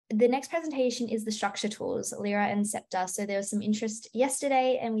the next presentation is the structure tools, LYRA and SCEptRe. So there was some interest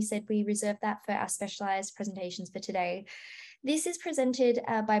yesterday, and we said we reserved that for our specialized presentations for today. This is presented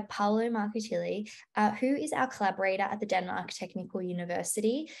by Paolo Marcatili, who is our collaborator at the Denmark Technical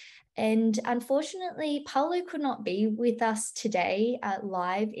University. And unfortunately, Paolo could not be with us today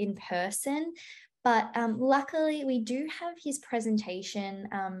live in person. But luckily, we do have his presentation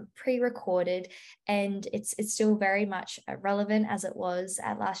pre-recorded, and it's still very much relevant as it was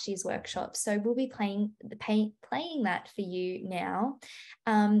at last year's workshop. So we'll be playing that for you now.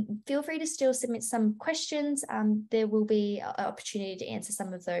 Feel free to still submit some questions. There will be an opportunity to answer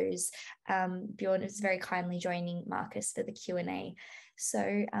some of those. Bjorn is very kindly joining Marcus for the Q&A.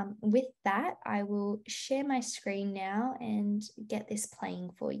 So with that, I will share my screen now and get this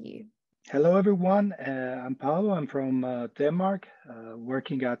playing for you. Hello, everyone. I'm Paolo. I'm from Denmark,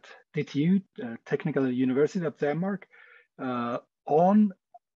 working at DTU, Technical University of Denmark, on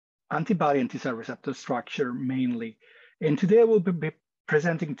antibody and T-cell receptor structure mainly. And today we'll be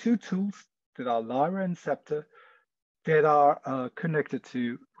presenting two tools that are LYRA and SCEptRe that are connected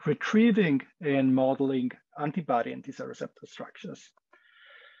to retrieving and modeling antibody and T-cell receptor structures.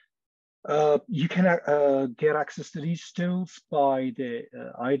 You can get access to these tools by the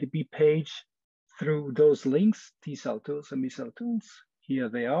IEDB page through those links, T-cell tools and B-cell tools. Here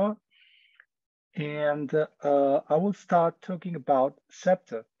they are. And I will start talking about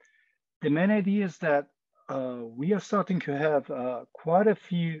SCEptRe. The main idea is that we are starting to have quite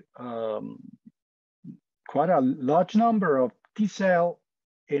a large number of T-cell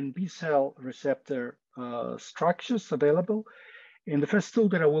and B-cell receptor structures available. And the first tool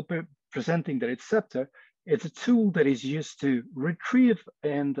that I will be presenting, that it's SCEptRe, it's a tool that is used to retrieve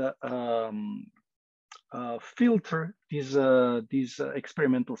and filter these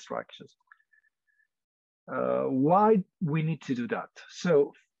experimental structures. Why we need to do that?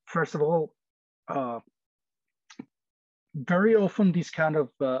 So first of all, very often these kind of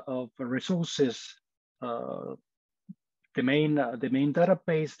resources, the main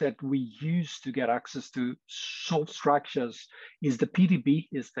database that we use to get access to short structures is the PDB,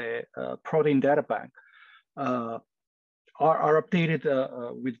 is the Protein Data Bank, are updated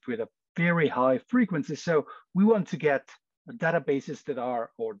with a very high frequency. So we want to get databases that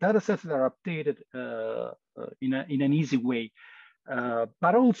are, or data sets that are updated in an easy way.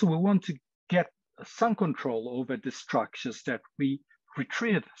 But also we want to get some control over the structures that we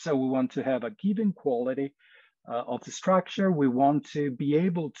retrieve. So we want to have a given quality of the structure. We want to be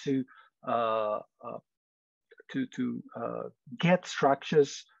able to get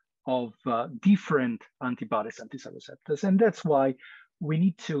structures of different antibodies and T-cell receptors, and that's why we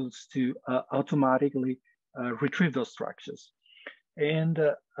need tools to automatically retrieve those structures. And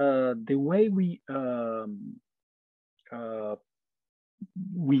the way we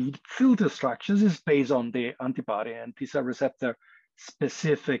filter structures is based on the antibody and T-cell receptor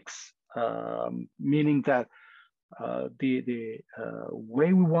specifics, meaning that the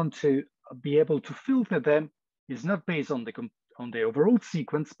way we want to be able to filter them is not based on the overall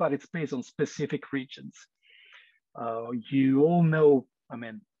sequence, but it's based on specific regions. You all know, I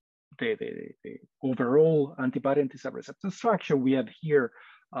mean, the overall antibody and T-cell receptor structure. We have here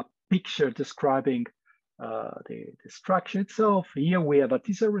a picture describing the structure itself. Here we have a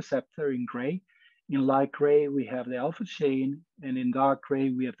T-cell receptor in gray. In light gray, we have the alpha chain, and in dark gray,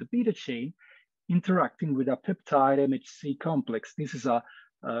 we have the beta chain interacting with a peptide MHC complex. This is a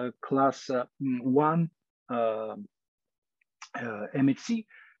class 1 MHC,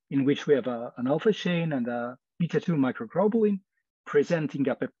 in which we have an alpha chain and a beta-2 microglobulin presenting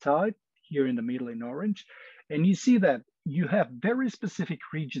a peptide here in the middle in orange. And you see that you have very specific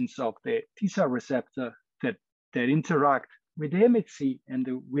regions of the T-cell receptor that interact with the MHC and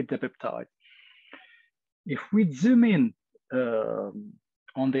with the peptide. If we zoom in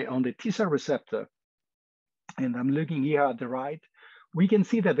on the T-cell receptor, and I'm looking here at the right, we can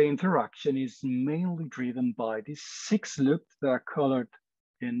see that the interaction is mainly driven by these 6 loops that are colored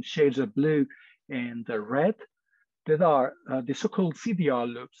in shades of blue and red, that are the so-called CDR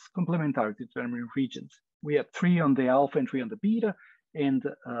loops, complementary determining regions. We have 3 on the alpha and 3 on the beta, and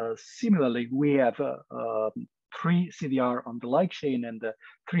similarly, we have 3 CDR on the light chain and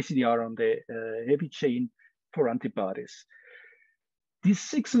 3 CDR on the heavy chain for antibodies. These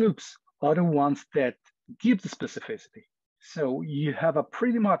 6 loops are the ones that give the specificity. So you have a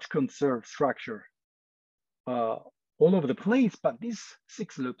pretty much conserved structure all over the place, but these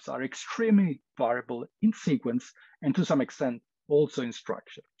 6 loops are extremely variable in sequence and to some extent also in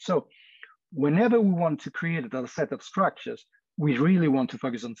structure. So whenever we want to create a set of structures, we really want to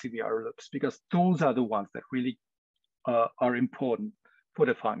focus on CDR loops because those are the ones that really are important for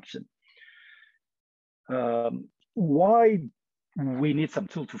the function. Why we need some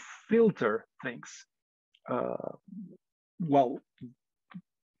tool to filter things? Well,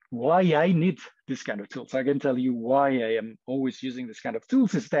 why I need this kind of tools, I can tell you why I am always using this kind of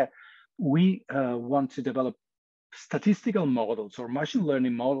tools, is that we want to develop statistical models or machine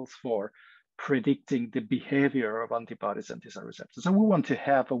learning models for predicting the behavior of antibodies and T-cell receptors. So we want to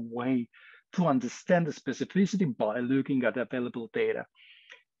have a way to understand the specificity by looking at available data.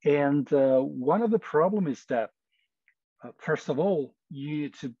 And one of the problems is that, first of all, you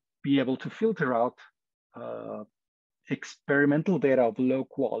need to be able to filter out experimental data of low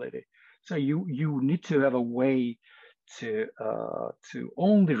quality. So you need to have a way to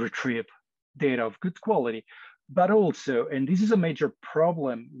only retrieve data of good quality, but also, and this is a major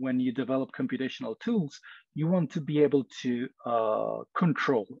problem when you develop computational tools, you want to be able to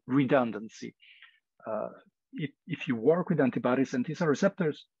control redundancy. If you work with antibodies and T-cell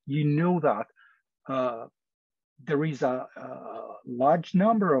receptors, you know that there is a large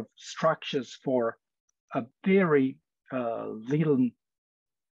number of structures for a very little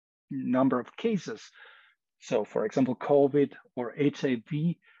number of cases. So, for example, COVID or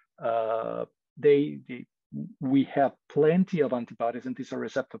HIV, we have plenty of antibodies and T-cell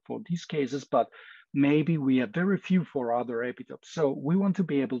receptor for these cases, but maybe we have very few for other epitopes. So we want to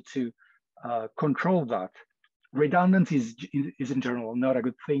be able to control that. Redundancy is in general not a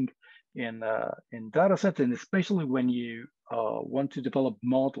good thing in data sets, and especially when you want to develop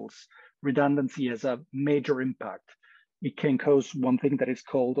models, redundancy has a major impact. It can cause one thing that is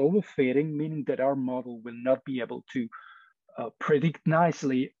called overfitting, meaning that our model will not be able to predict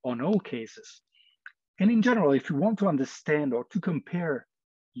nicely on all cases. And in general, if you want to understand or to compare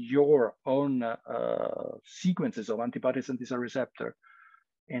your own sequences of antibodies and T-cell receptor,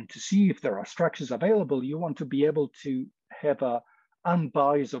 and to see if there are structures available, you want to be able to have an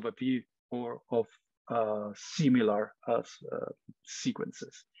unbiased overview of similar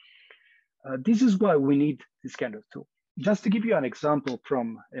sequences. This is why we need this kind of tool. Just to give you an example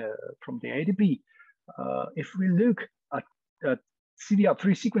from the IEDB, if we look at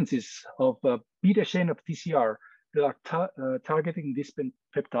CDR3 sequences of beta chain of TCR that are targeting this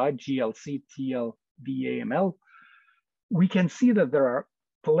peptide GLC, TL, VAML, we can see that there are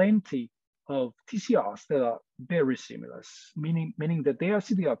plenty of TCRs that are very similar, meaning that their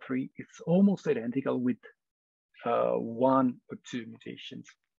CDR3 is almost identical with 1 or 2 mutations.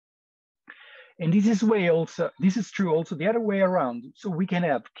 And this is true also the other way around. So we can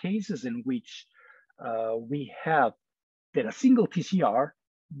have cases in which we have that a single TCR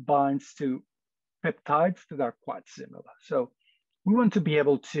binds to peptides that are quite similar. So we want to be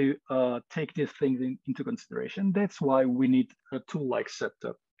able to take these things into consideration. That's why we need a tool like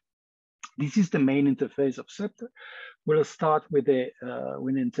SCEptRe. This is the main interface of SCEptRe. We'll start with the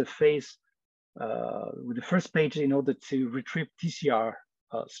interface with the first page in order to retrieve TCR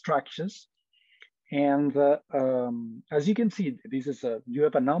structures. And as you can see, this is you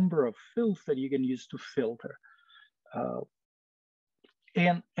have a number of fields that you can use to filter.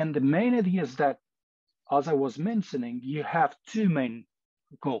 And the main idea is that, as I was mentioning, you have two main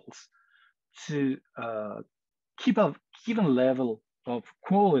goals: to keep a given level of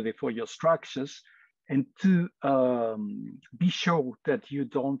quality for your structures, and to be sure that you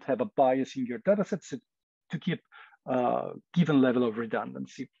don't have a bias in your data sets to keep a given level of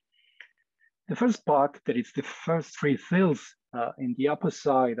redundancy. The first part, that is the first 3 fields in the upper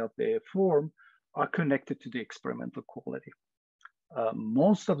side of the form, are connected to the experimental quality.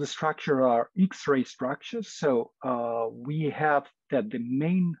 Most of the structure are X-ray structures, so we have that the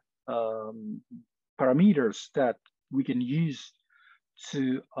main parameters that we can use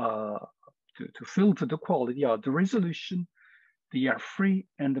to filter the quality are the resolution, the R3,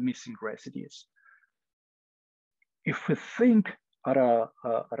 and the missing residues. If we think at a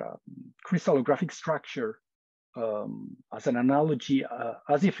crystallographic structure as an analogy,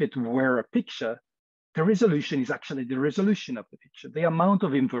 as if it were a picture, the resolution is actually the resolution of the picture, the amount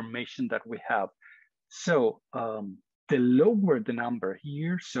of information that we have. So the lower the number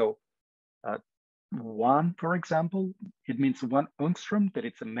here, so 1, for example, it means 1 angstrom, that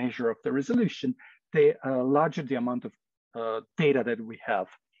it's a measure of the resolution, the larger the amount of data that we have.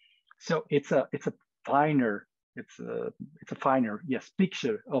 So it's a finer, it's a finer, yes,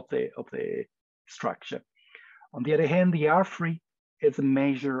 picture of the structure. On the other hand, the R3 is a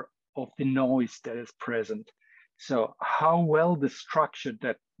measure of the noise that is present. So how well the structure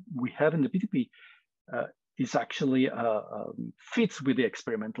that we have in the PTP is actually fits with the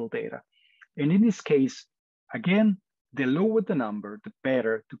experimental data. And in this case, again, the lower the number, the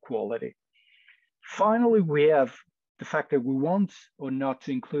better the quality. Finally, we have the fact that we want or not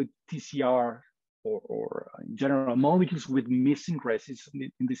to include TCR or in general molecules with missing residues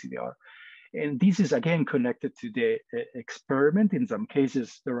in the CDR. And this is again connected to the experiment. In some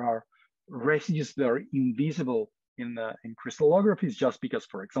cases, there are residues that are invisible in crystallographies just because,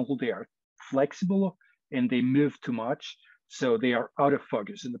 for example, they are flexible and they move too much. So they are out of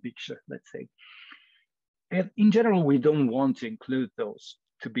focus in the picture, let's say. And in general, we don't want to include those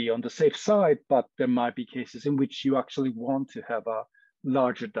to be on the safe side, but there might be cases in which you actually want to have a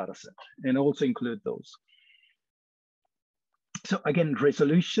larger data set and also include those. So again,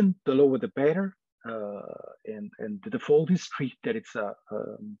 resolution, the lower the better. And the default is treat that it's a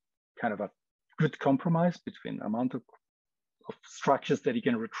kind of a good compromise between amount of structures that you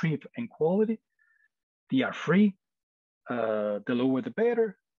can retrieve and quality. They are free, the lower the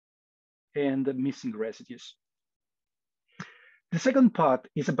better, and the missing residues. The second part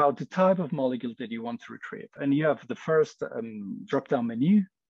is about the type of molecule that you want to retrieve. And you have the first drop-down menu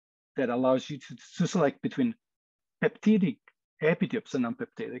that allows you to select between peptidic epitopes and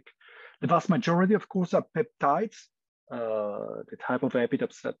non-peptidic. The vast majority, of course, are peptides, the type of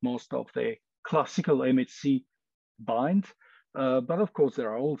epitopes that most of the classical MHC bind. But of course,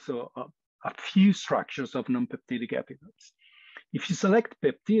 there are also a few structures of non-peptidic epitopes. If you select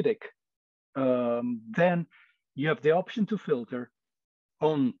peptidic, then you have the option to filter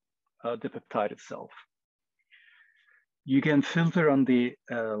on the peptide itself. You can filter on the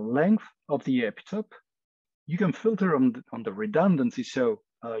length of the epitope. You can filter on the redundancy, so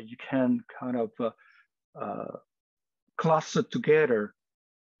you can kind of cluster together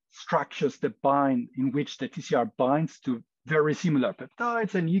structures that bind, in which the TCR binds to very similar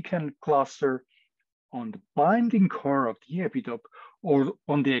peptides, and you can cluster on the binding core of the epitope or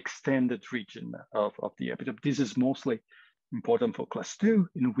on the extended region of the epitope. This is mostly important for class 2,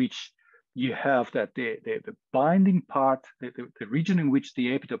 in which you have that the binding part, the region in which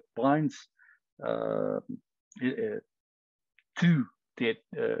the epitope binds to the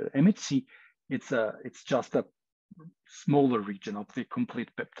MHC, it's just a smaller region of the complete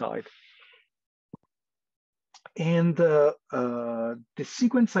peptide. And the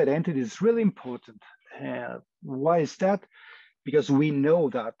sequence identity is really important. Why is that? Because we know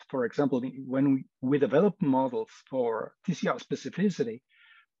that, for example, when we develop models for TCR specificity,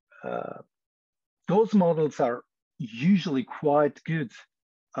 those models are usually quite good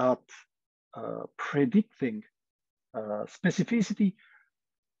at predicting specificity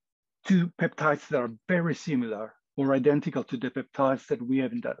to peptides that are very similar or identical to the peptides that we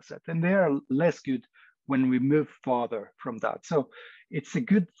have in dataset. And they are less good when we move farther from that. So it's a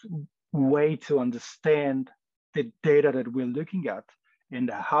good way to understand the data that we're looking at and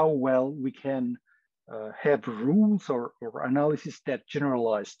how well we can have rules or analysis that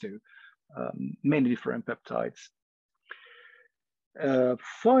generalize to many different peptides.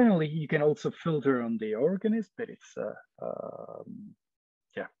 Finally, you can also filter on the organism, that it's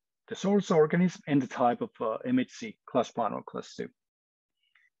the source organism and the type of MHC, class 1 or class 2.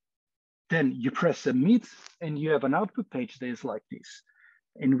 Then you press submit and you have an output page that is like this,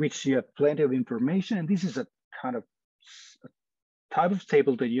 in which you have plenty of information. And this is a kind of type of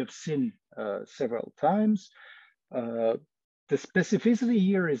table that you have seen several times. The specificity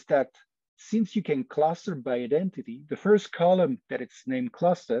here is that since you can cluster by identity, the first column that it's named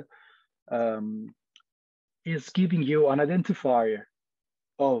cluster is giving you an identifier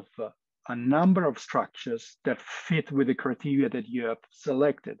of a number of structures that fit with the criteria that you have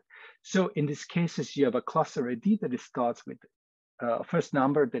selected. So in these cases, you have a cluster ID that it starts with a first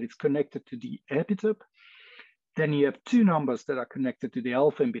number that is connected to the epitope. Then you have two numbers that are connected to the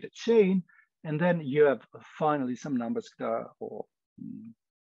alpha and beta chain. And then you have finally some numbers that are, or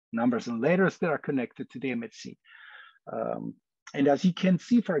numbers and letters that are connected to the MHC. And as you can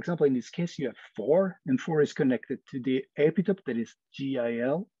see, for example, in this case, you have 4, and 4 is connected to the epitope that is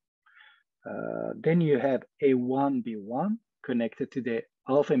GIL. Then you have A1, B1 connected to the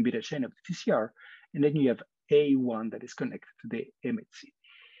alpha and beta chain of the TCR. And then you have A1 that is connected to the MHC.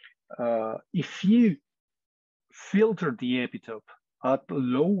 If you filter the epitope at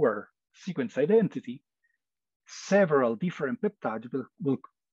lower sequence identity, several different peptides will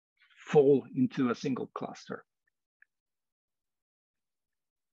fall into a single cluster.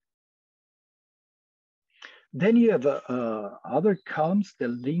 Then you have other columns that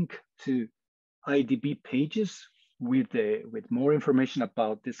link to IEDB pages with more information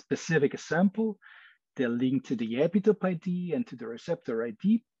about the specific sample. They link to the epitope ID and to the receptor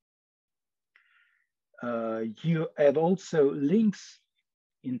ID. You have also links,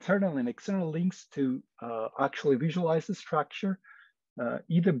 internal and external links to actually visualize the structure.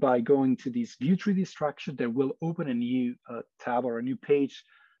 either by going to this view 3D structure that will open a new tab or a new page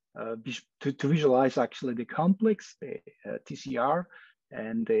to visualize actually the complex, the TCR,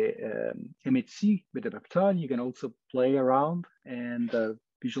 and the MHC with the peptide. You can also play around and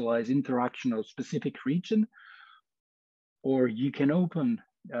visualize interaction of specific region, or you can open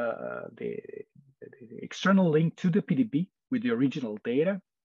the external link to the PDB with the original data.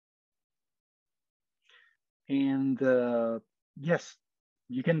 And yes,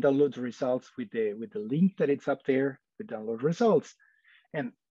 you can download the results with the link that it's up there with download results.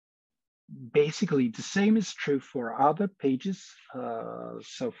 And basically the same is true for other pages.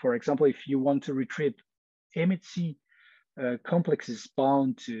 So for example, if you want to retrieve MHC complexes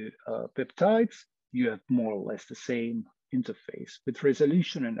bound to peptides, you have more or less the same interface with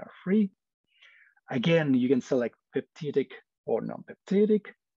resolution and are free. Again, you can select peptidic or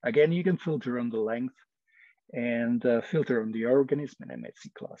non-peptidic. Again, you can filter on the length and filter on the organism and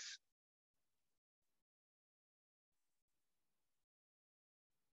MHC class.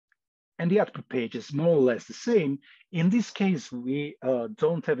 And the output page is more or less the same. In this case, we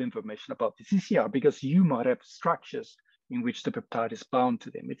don't have information about the TCR because you might have structures in which the peptide is bound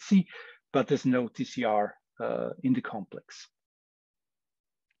to the MHC, but there's no TCR in the complex.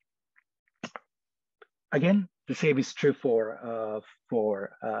 Again, the same is true for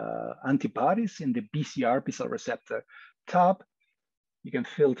antibodies in the BCR, B-cell receptor tab. You can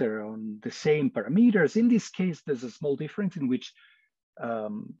filter on the same parameters. In this case, there's a small difference in which,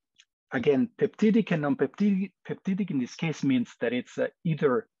 again, peptidic and non-peptidic. Peptidic in this case means that it's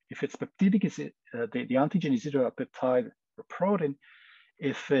either, if it's peptidic, the antigen is either a peptide or protein.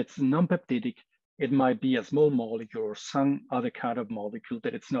 If it's non-peptidic, it might be a small molecule or some other kind of molecule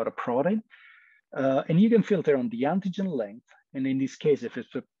that it's not a protein. And you can filter on the antigen length. And in this case, if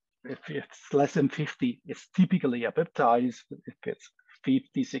it's less than 50, it's typically a peptide. If it's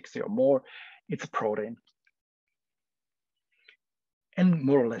 50, 60 or more, it's a protein. And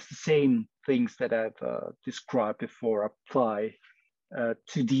more or less the same things that I've described before apply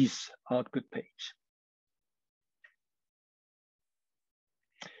to this output page.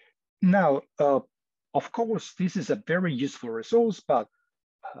 Now, of course, this is a very useful resource, but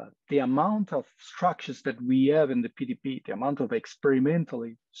the amount of structures that we have in the PDB, the amount of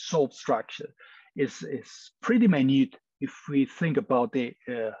experimentally solved structure is pretty minute if we think about the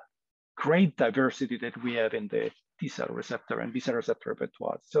great diversity that we have in the T-cell receptor and B-cell receptor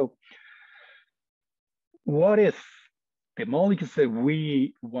repertoire. So what if the molecules that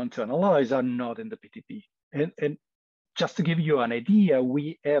we want to analyze are not in the PDB? And just to give you an idea,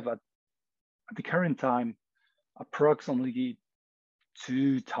 we have at the current time approximately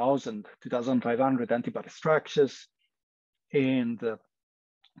 2,500 antibody structures and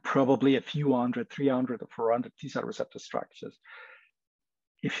probably a few hundred, 300 or 400 T-cell receptor structures.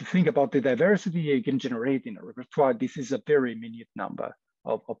 If you think about the diversity you can generate in a repertoire, this is a very minute number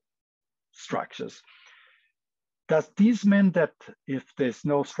of structures. Does this mean that if there's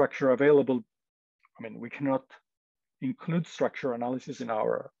no structure available, I mean, we cannot include structure analysis in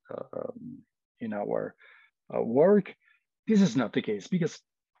our work? This is not the case because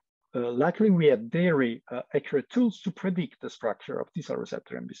luckily we have very accurate tools to predict the structure of T-cell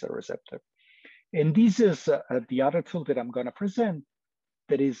receptor and B-cell receptor. And this is the other tool that I'm going to present,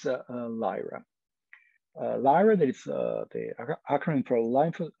 that is LYRA. LYRA, that is the acronym for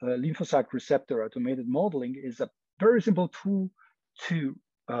lymphocyte receptor automated modeling, is a very simple tool to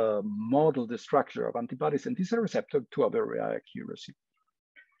model the structure of antibodies and T-cell receptor to a very high accuracy.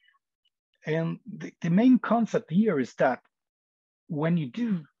 And the main concept here is that when you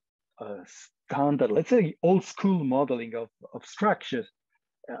do standard, let's say old school modeling of structures,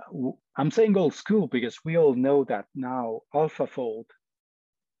 I'm saying old school because we all know that now AlphaFold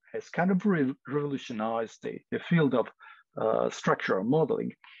has kind of revolutionized the field of structural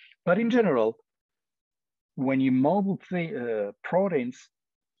modeling. But in general, when you model proteins,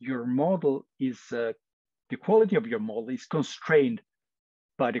 your model is, the quality of your model is constrained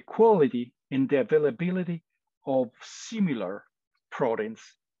by the quality and the availability of similar proteins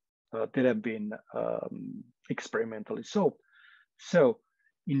that have been experimentally solved. So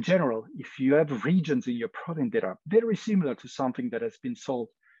in general, if you have regions in your protein that are very similar to something that has been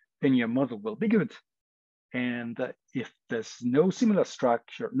solved, then your model will be good. And if there's no similar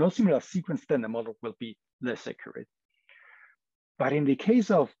structure, no similar sequence, then the model will be less accurate. But in the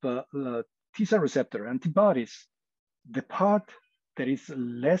case of T-cell receptor antibodies, the part that is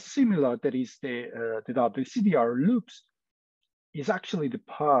less similar, that is the CDR loops, is actually the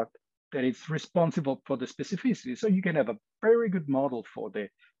part that is responsible for the specificity. So you can have a very good model for the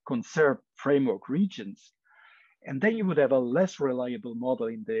conserved framework regions. And then you would have a less reliable model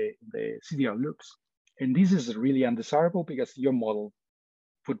in the CDR loops. And this is really undesirable because your model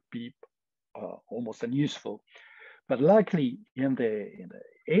would be almost unuseful. But luckily, in the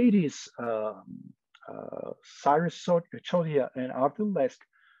 80s, Cyrus Chodia and Arthur Lesk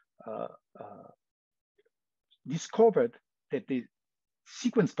discovered that the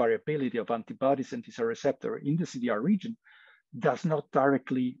sequence variability of antibodies and T-cell receptor in the CDR region does not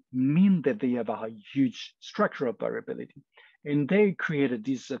directly mean that they have a huge structural variability. And they created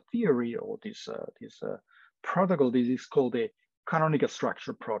this theory, or this protocol. This is called the canonical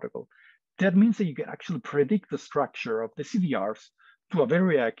structure protocol. That means that you can actually predict the structure of the CDRs to a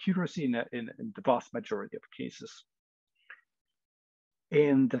very high accuracy in the vast majority of cases.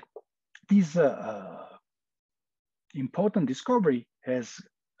 And this important discovery has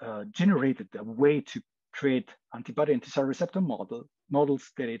generated a way to create antibody and T-cell receptor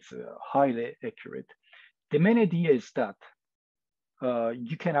models that it's highly accurate. The main idea is that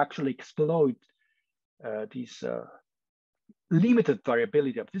you can actually exploit this limited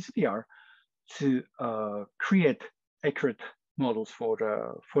variability of the CDR to create accurate models for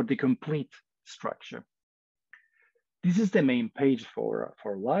the complete structure. This is the main page for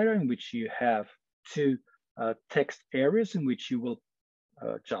LYRA, in which you have two text areas in which you will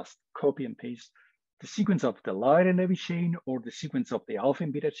just copy and paste the sequence of the LYRA and heavy chain, or the sequence of the alpha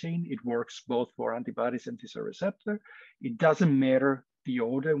and beta chain. It works both for antibodies and T-cell receptor. It doesn't matter the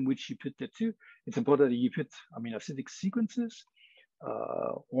order in which you put the two. It's important that you put amino acidic sequences,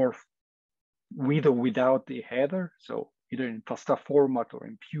 or with or without the header, so either in FASTA format or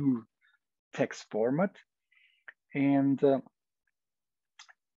in pure text format. And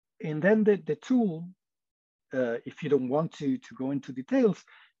then the tool, if you don't want to go into details,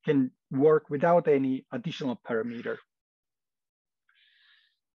 can work without any additional parameter.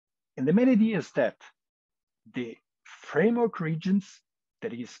 And the main idea is that the framework regions,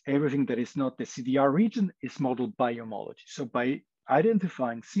 that is everything that is not the CDR region, is modeled by homology. So by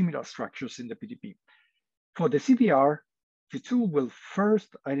identifying similar structures in the PDB. For the CDR, the tool will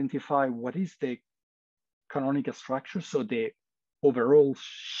first identify what is the canonical structure, so the overall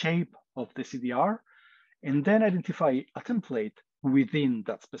shape of the CDR, and then identify a template within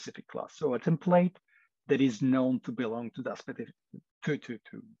that specific class. So a template that is known to belong to that specific, to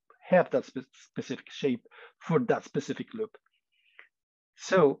have that specific shape for that specific loop.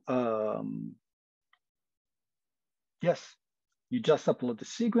 So yes, you just upload the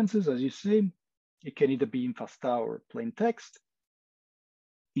sequences, as you see. It can either be in FASTA or plain text.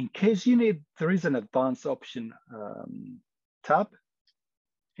 In case you need, there is an advanced option tab,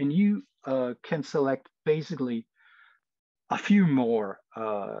 and you can select basically a few more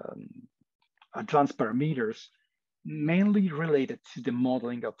advanced parameters, mainly related to the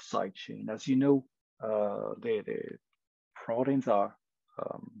modeling of side chain. As you know, the proteins are,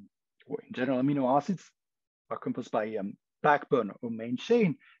 or in general, amino acids are composed by backbone or main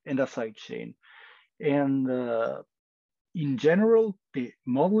chain and a side chain. And in general, the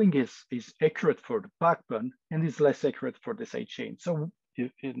modeling is accurate for the backbone and is less accurate for the side chain. So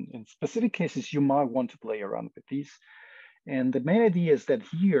in specific cases, you might want to play around with these. And the main idea is that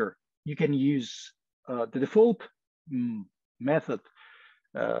here you can use the default method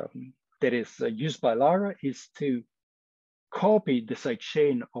that is used by LYRA is to copy the side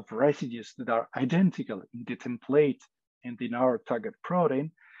chain of residues that are identical in the template and in our target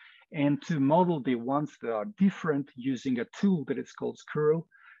protein, and to model the ones that are different using a tool that is called SCEptRe,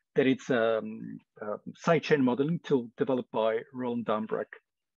 that it's a sidechain modeling tool developed by Roland Dambrecht.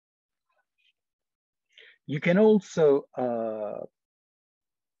 You can also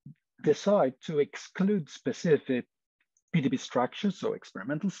decide to exclude specific PDB structures, so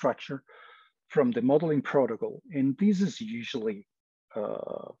experimental structure, from the modeling protocol. And this is usually,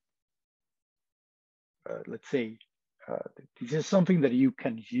 let's say, this is something that you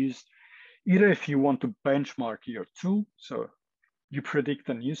can use either if you want to benchmark your tool. So you predict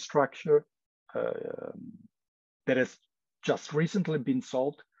a new structure that has just recently been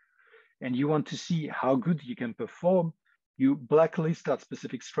solved, and you want to see how good you can perform. You blacklist that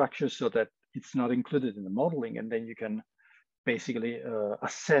specific structure so that it's not included in the modeling, and then you can basically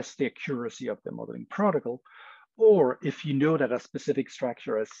assess the accuracy of the modeling protocol. Or if you know that a specific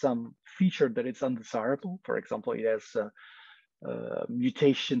structure has some feature that is undesirable, for example, it has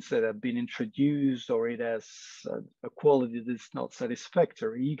mutations that have been introduced, or it has a quality that's not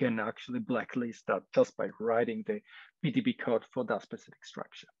satisfactory, you can actually blacklist that just by writing the PDB code for that specific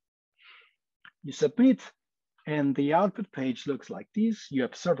structure. You submit, and the output page looks like this. You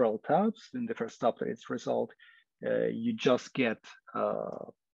have several tabs. In the first tab, its result. You just get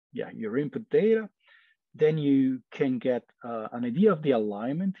your input data. then you can get an idea of the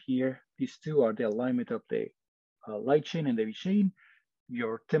alignment here. These two are the alignment of the light chain and the heavy chain,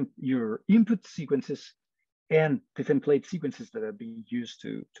 your input sequences, and the template sequences that are being used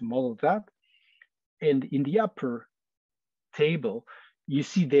to model that. And in the upper table, you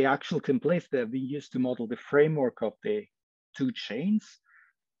see the actual templates that have been used to model the framework of the two chains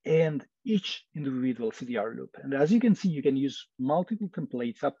and each individual CDR loop. And as you can see, you can use multiple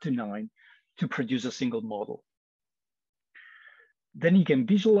templates, up to 9, to produce a single model. Then you can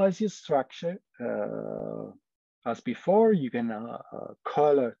visualize your structure. As before, you can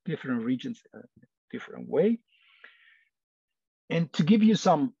color different regions in a different way. And to give you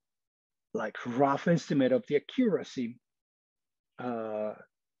some like rough estimate of the accuracy,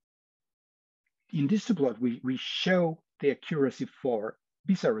 in this plot, we show the accuracy for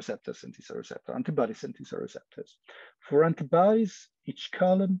B-cell receptors and T-cell receptor, antibodies and T-cell receptors. For antibodies, each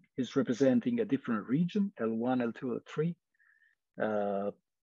column is representing a different region, L1, L2, L3,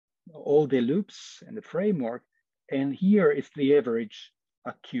 all the loops and the framework. And here is the average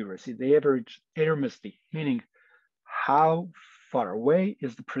accuracy, the average error-density, meaning how far away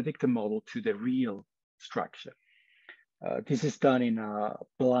is the predicted model to the real structure. This is done in a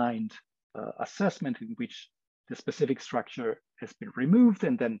blind assessment in which the specific structure has been removed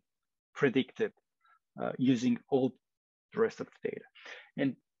and then predicted using all the rest of the data.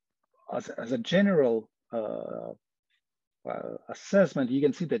 And as a general assessment, you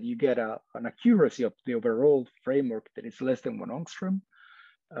can see that you get an accuracy of the overall framework that is less than 1 angstrom.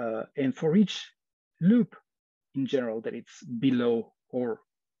 And for each loop in general, that it's below or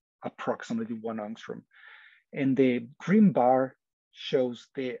approximately 1 angstrom. And the green bar shows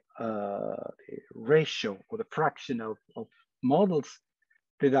the ratio or the fraction of models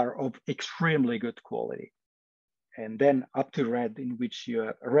that are of extremely good quality. And then up to red, in which you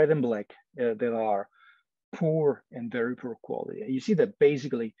have red and black, that are poor and very poor quality. And you see that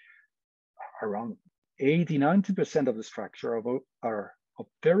basically around 80–90% of the structure are of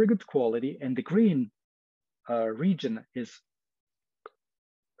very good quality, and the green region is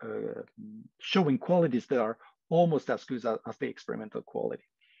showing qualities that are almost as good as the experimental quality.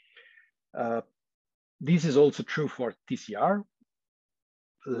 This is also true for TCR,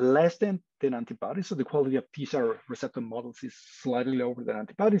 less than antibodies. So the quality of T-cell receptor models is slightly lower than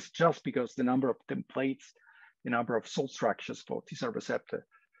antibodies, just because the number of templates, the number of salt structures for T-cell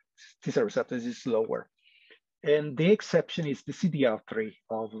receptors is lower. And the exception is the CDR3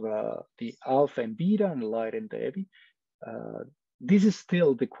 of the alpha and beta and light and heavy. This is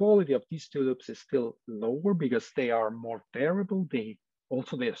still, the quality of these two loops is still lower because they are more variable.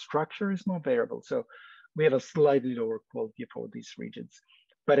 Also their structure is more variable. So we have a slightly lower quality for these regions.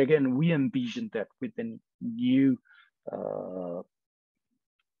 But again, we envision that with the new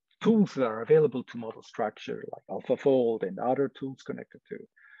tools that are available to model structure, like AlphaFold and other tools connected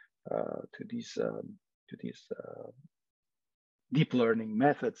to these deep learning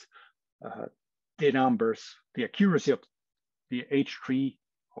methods, the numbers, the accuracy of the H3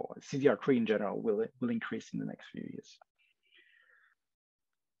 or CDR3 in general will increase in the next few years.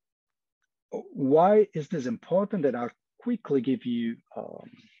 Why is this important? And I'll quickly give you,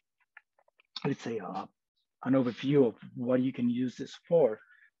 let's say, an overview of what you can use this for.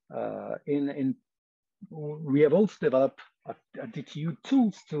 We have also developed a DTU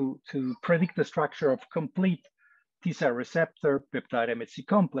tools to predict the structure of complete T-cell receptor peptide MHC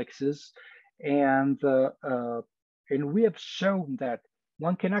complexes, and we have shown that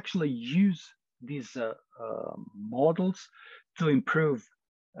one can actually use these models to improve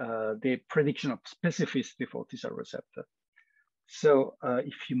the prediction of specificity for T-cell receptor. So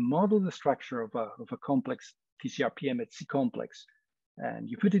if you model the structure of a complex TCR-PMHC complex, and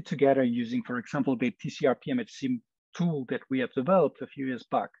you put it together using, for example, the TCR-PMHC tool that we have developed a few years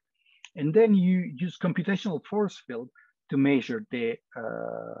back, and then you use computational force field to measure the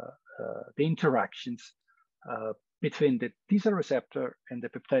interactions between the T-cell receptor and the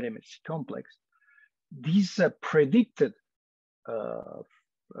peptide MHC complex. These predicted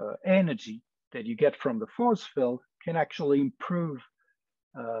energy that you get from the force field can actually improve,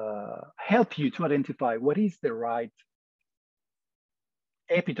 help you to identify what is the right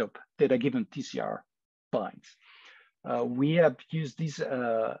epitope that a given TCR binds. We have used this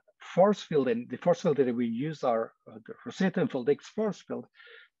force field, and the force field that we use are the Rosetta and Fold-X force field,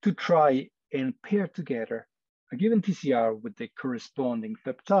 to try and pair together a given TCR with the corresponding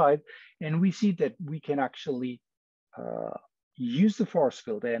peptide. And we see that we can actually use the force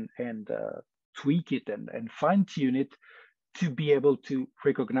field and tweak it and fine tune it to be able to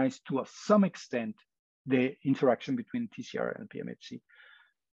recognize to some extent the interaction between TCR and PMHC.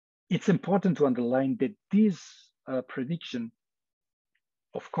 it's important to underline that this prediction,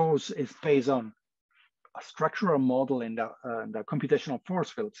 of course, is based on a structural model and the computational force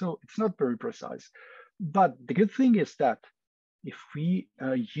field. So it's not very precise. But the good thing is that if we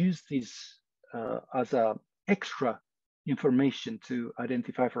use this as a extra information to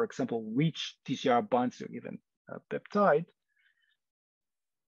identify, for example, which TCR binds to a given peptide,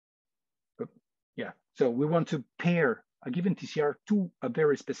 so we want to pair a given TCR to a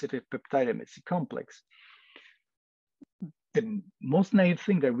very specific peptide MHC complex. The most naive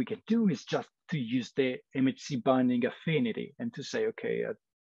thing that we can do is just to use the MHC binding affinity and to say, okay,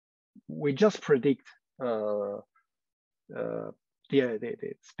 we just predict the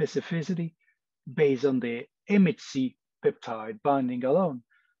specificity based on the MHC peptide binding alone.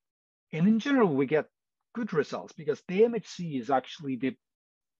 And in general, we get good results because the MHC is actually the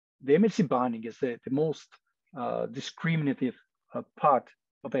MHC binding is the most discriminative part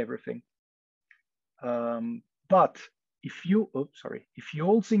of everything. But if you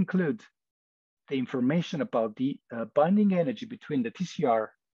also include the information about the binding energy between the TCR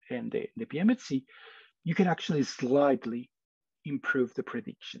and the PMHC, you can actually slightly improve the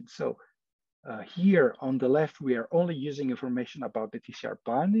prediction. So here on the left, we are only using information about the TCR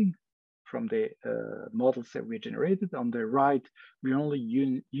binding from the models that we generated. On the right, we're only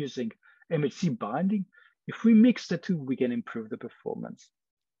using MHC binding. If we mix the two, we can improve the performance.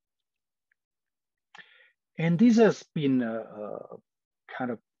 And this has been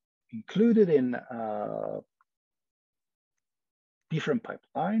kind of included in different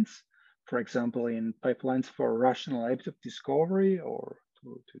pipelines. For example, in pipelines for rational epitope discovery or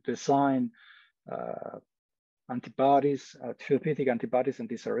to design antibodies, therapeutic antibodies and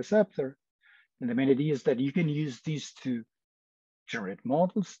T-cell receptor. And the main idea is that you can use these to generate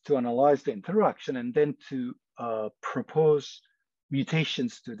models, to analyze the interaction, and then to propose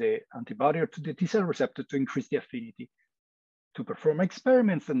mutations to the antibody or to the T-cell receptor to increase the affinity, to perform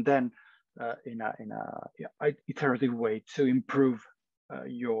experiments, and then in a iterative way to improve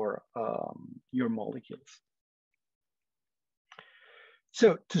your molecules.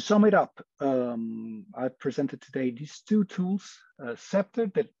 So to sum it up, I presented today these two tools,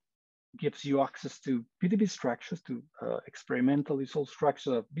 SCEptRe that gives you access to PDB structures, to experimentally solved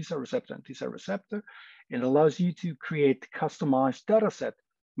structures of B-cell receptor and T-cell receptor, and allows you to create customized data set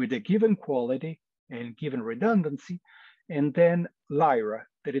with a given quality and given redundancy. And then LYRA,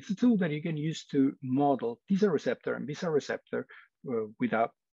 that it's a tool that you can use to model T-cell receptor and B-cell receptor with a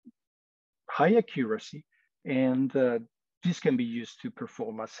high accuracy, and this can be used to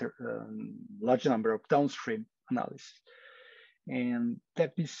perform a large number of downstream analysis. And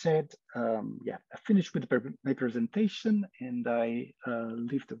that being said, yeah, I finished with my presentation, and I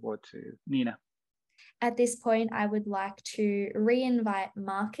leave the word to Nina. At this point, I would like to re-invite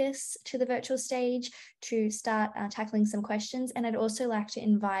Marcus to the virtual stage to start tackling some questions. And I'd also like to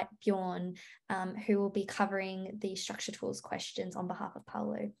invite Bjorn, who will be covering the structure tools questions on behalf of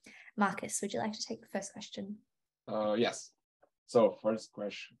Paolo. Marcus, would you like to take the first question? Yes. So first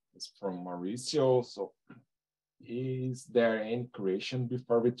question is from Mauricio. So is there any curation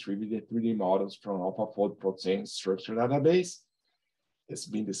before retrieving the 3D models from AlphaFold protein structure database? It's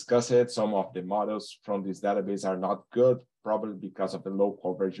been discussed. Some of the models from this database are not good, probably because of the low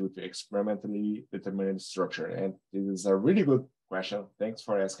coverage with experimentally determined structure. And this is a really good question. Thanks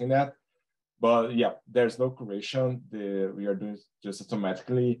for asking that. But yeah, there's no curation. We are doing just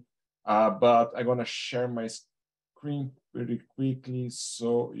automatically. But I'm gonna share my screen pretty quickly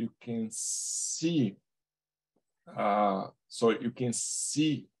so you can see.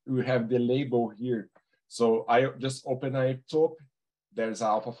 We have the label here. So I just open a epitope. There's an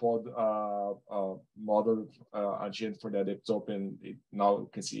AlphaFold model agent for that epitope, and now you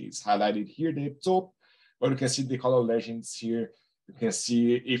can see it's highlighted here, the epitope, but you can see the color legends here. You can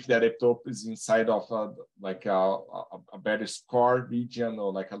see if that epitope is inside of like a better score region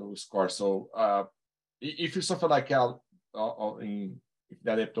or like a low score. So if you suffer like if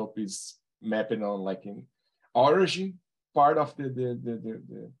that epitope is mapping on like in origin part of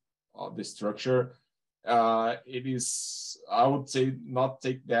the structure, it is, I would say, not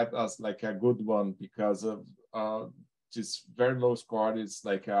take that as like a good one, because of this very low score is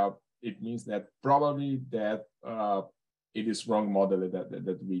like it means that probably that it is wrong model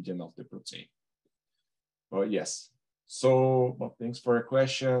that region of the protein. But yes, so well, thanks for your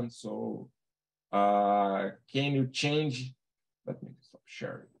question. So can you change? Let me stop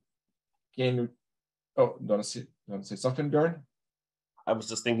sharing. Can you? Oh, don't say something, Bjorn? I was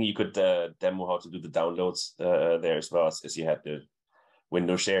just thinking you could demo how to do the downloads there as well, as you had the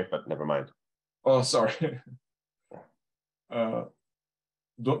window share, but never mind. Oh, sorry.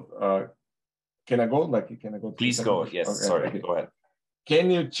 don't, can I go? Like, can I go? Please go. Yes, okay, sorry, okay. Go ahead.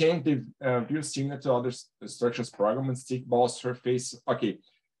 Can you change the view signal to other structures program and stickball surface? Okay,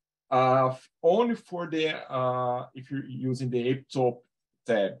 only for the if you're using the ApeTop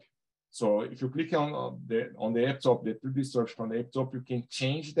tab. So if you click on the ApeTop, the 3D structure from the ApeTop, you can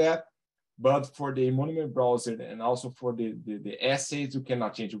change that. But for the monomer browser and also for the essays, you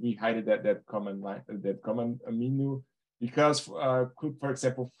cannot change. We hide that command line, that command menu, because could, for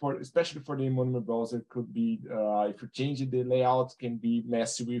example, especially for the monomer browser, could be if you change the layout, can be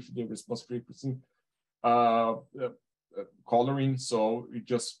messy with the response frequency coloring. So you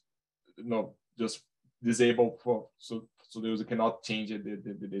just just disable for so the user cannot change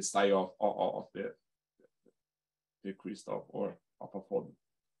the style of the crystal or of a folder.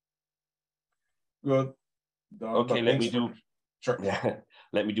 Good. Okay, let me do. Sure. Yeah,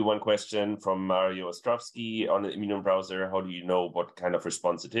 let me do one question from Mario Ostrovsky on the Immunome browser. How do you know what kind of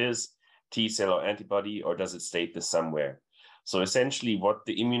response it is, T cell or antibody, or does it state this somewhere? So essentially, what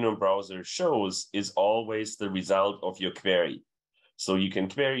the Immunome browser shows is always the result of your query. So you can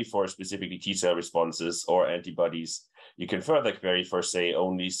query for specifically T cell responses or antibodies. You can further query for, say,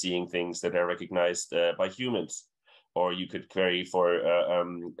 only seeing things that are recognized by humans. Or you could query for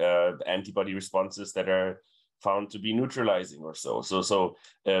antibody responses that are found to be neutralizing or so.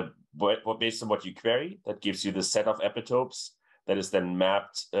 Based on what you query, that gives you the set of epitopes that is then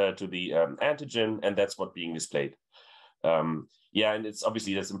mapped to the antigen, and that's what's being displayed. Yeah, and it's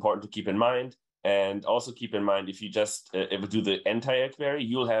obviously that's important to keep in mind. And also keep in mind, if you just do the entire query,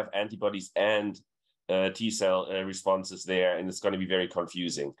 you'll have antibodies and T cell responses there, and it's going to be very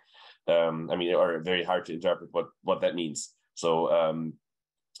confusing. I mean, or very hard to interpret what that means. So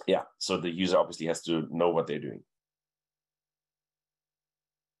yeah, so the user obviously has to know what they're doing.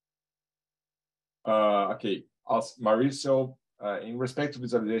 Okay, Mauricio, in respect to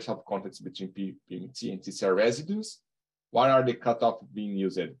visualization of context between PMT and TCR residues, what are the cutoff being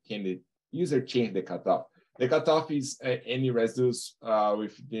used? Can the user change the cutoff? The cutoff is any residues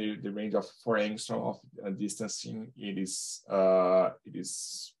with the range of 4 angstrom of distancing. It is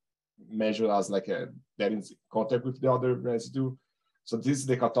measured as like that is contact with the other residue. So this is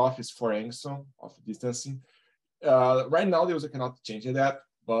the cutoff is 4 angstrom of distancing. Right now the user cannot change that,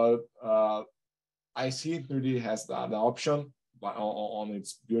 but SCEptRe has the option on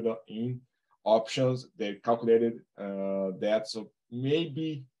its built-in options. They calculated that, so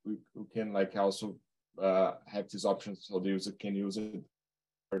maybe we can like also have these options so the user can use it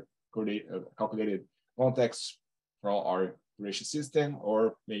for calculated context from our curation system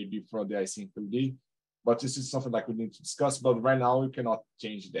or maybe from the SCEptRe. But this is something like we need to discuss. But right now we cannot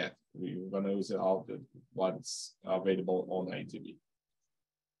change that. We're gonna use it all what's available on IEDB.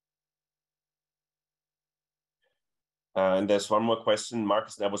 And there's one more question,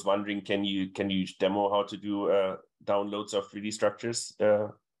 Marcus. I was wondering, can you demo how to do downloads of 3D structures?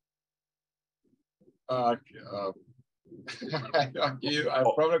 I'm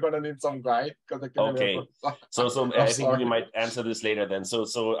probably gonna need some guide because I can. Okay, so I think we might answer this later then.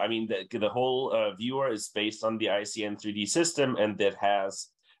 So I mean, the whole viewer is based on the ICN 3D system, and that has,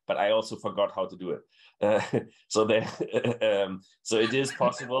 but I also forgot how to do it. So it is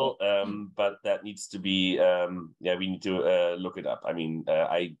possible, but that needs to be yeah, we need to look it up. I mean,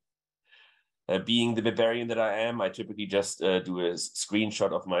 being the barbarian that I am, I typically just do a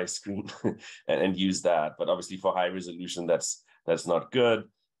screenshot of my screen and use that. But obviously for high resolution, that's not good.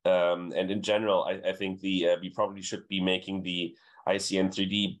 And in general, I think we probably should be making the ICN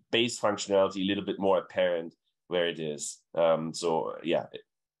 3D base functionality a little bit more apparent where it is. So yeah,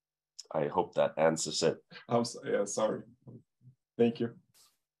 I hope that answers it. Yeah, sorry. Thank you.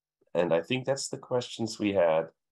 And I think that's the questions we had.